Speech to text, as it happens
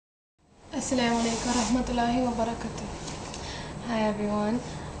Assalamu alaikum warahmatullahi wabarakatuh. Hi everyone.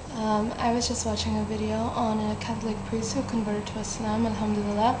 I was just watching a video on a Catholic priest who converted to Islam,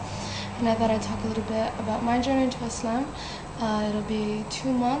 alhamdulillah, and I thought I'd talk a little bit about my journey to Islam. It'll be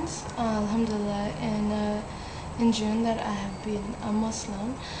 2 months, alhamdulillah, in June that I have been a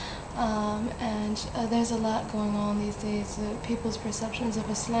Muslim. There's a lot going on these days. People's perceptions of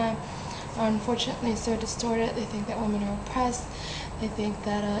Islam are unfortunately so distorted. They think that women are oppressed. They think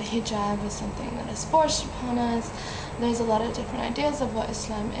that hijab is something that is forced upon us. There's a lot of different ideas of what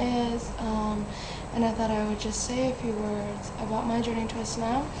Islam is, and I thought I would just say a few words about my journey to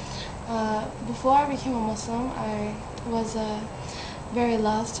Islam. Before I became a Muslim, I was very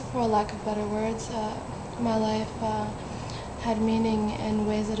lost, for lack of better words. My life had meaning in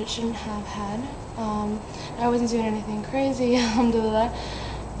ways that it shouldn't have had. I wasn't doing anything crazy, alhamdulillah,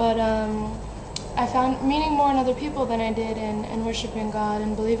 but I found meaning more in other people than I did in worshiping God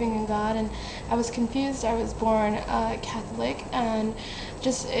and believing in God, and I was confused. I was born Catholic, and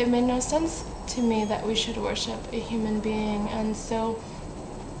just it made no sense to me that we should worship a human being, and so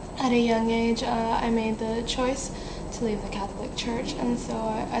at a young age I made the choice to leave the Catholic Church, and so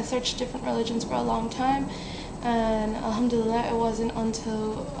I searched different religions for a long time, and alhamdulillah it wasn't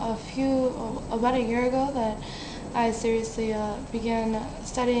until about a year ago that I seriously began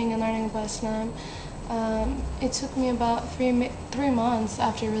studying and learning about Islam. It took me about three months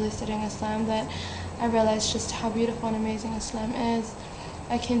after really studying Islam that I realized just how beautiful and amazing Islam is.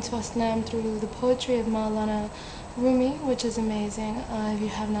 I came to Islam through the poetry of Maulana Rumi, which is amazing. If you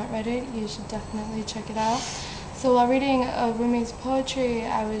have not read it, you should definitely check it out. So while reading Rumi's poetry,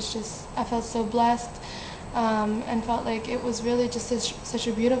 I felt so blessed. And felt like it was really just such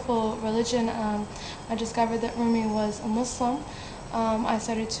a beautiful religion. I discovered that Rumi was a Muslim. I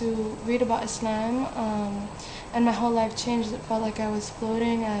started to read about Islam, and my whole life changed. It felt like I was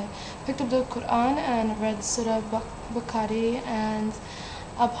floating. I picked up the Quran and read Surah Bukhari, and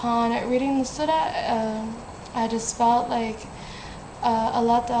upon reading the Surah, I just felt like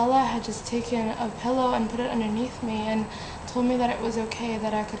Allah Ta'ala had just taken a pillow and put it underneath me and told me that it was okay,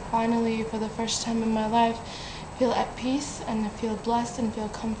 that I could finally, for the first time in my life, feel at peace and feel blessed and feel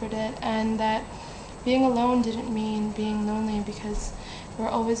comforted, and that being alone didn't mean being lonely, because we're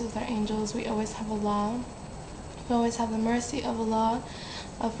always with our angels. We always have Allah. We always have the mercy of Allah.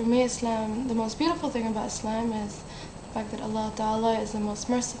 For me, Islam, the most beautiful thing about Islam is the fact that Allah Ta'ala is the most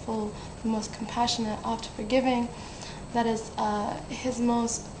merciful, the most compassionate, oft forgiving. That is his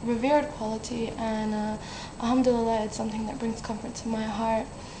most revered quality, and alhamdulillah, it's something that brings comfort to my heart.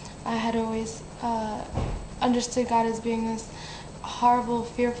 I had always understood God as being this horrible,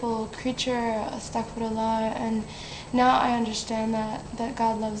 fearful creature, astaghfirullah, and now I understand that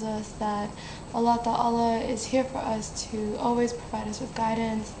God loves us, that Allah Ta'ala is here for us to always provide us with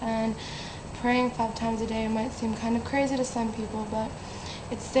guidance, and praying 5 times a day might seem kind of crazy to some people, but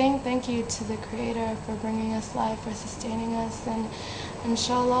it's saying thank you to the Creator for bringing us life, for sustaining us, and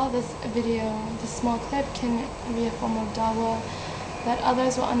inshallah this video, this small clip, can be a form of dawah, that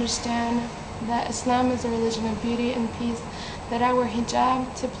others will understand that Islam is a religion of beauty and peace, that I wear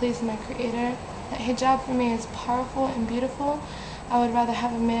hijab to please my Creator, that hijab for me is powerful and beautiful. I would rather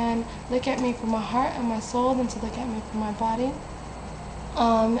have a man look at me for my heart and my soul than to look at me for my body.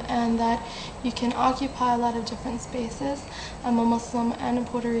 And that you can occupy a lot of different spaces. I'm a Muslim and a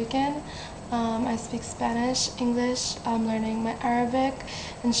Puerto Rican. I speak Spanish, English. I'm learning my Arabic.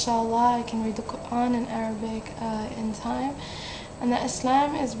 Inshallah, I can read the Quran in Arabic in time. And that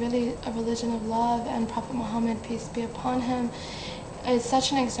Islam is really a religion of love, and Prophet Muhammad, peace be upon him, is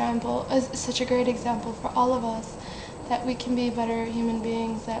such a great example for all of us, that we can be better human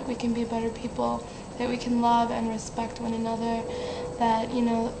beings, that we can be better people, that we can love and respect one another, that,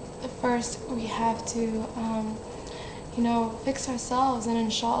 first we have to, fix ourselves, and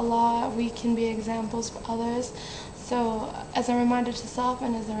inshallah we can be examples for others. So as a reminder to self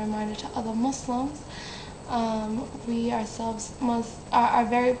and as a reminder to other Muslims, we ourselves our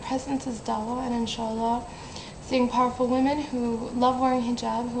very presence is dawah, and inshallah seeing powerful women who love wearing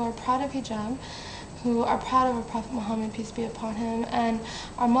hijab, who are proud of hijab, who are proud of our Prophet Muhammad, peace be upon him, and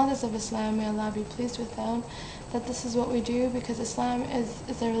our mothers of Islam, may Allah be pleased with them, that this is what we do, because Islam is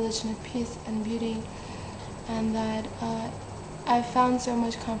a religion of peace and beauty, and that I've found so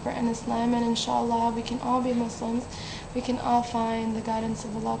much comfort in Islam, and inshallah we can all be Muslims, we can all find the guidance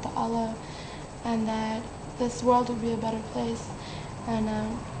of Allah Ta'ala, and that this world will be a better place. And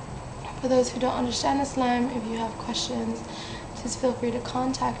for those who don't understand Islam, if you have questions, just feel free to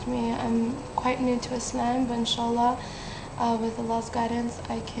contact me. I'm quite new to Islam, but inshallah, with Allah's guidance,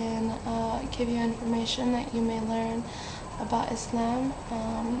 I can give you information that you may learn about Islam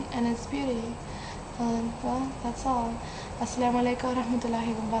and its beauty. Well, that's all. Assalamu alaikum wa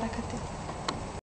rahmatullahi wa barakatuh.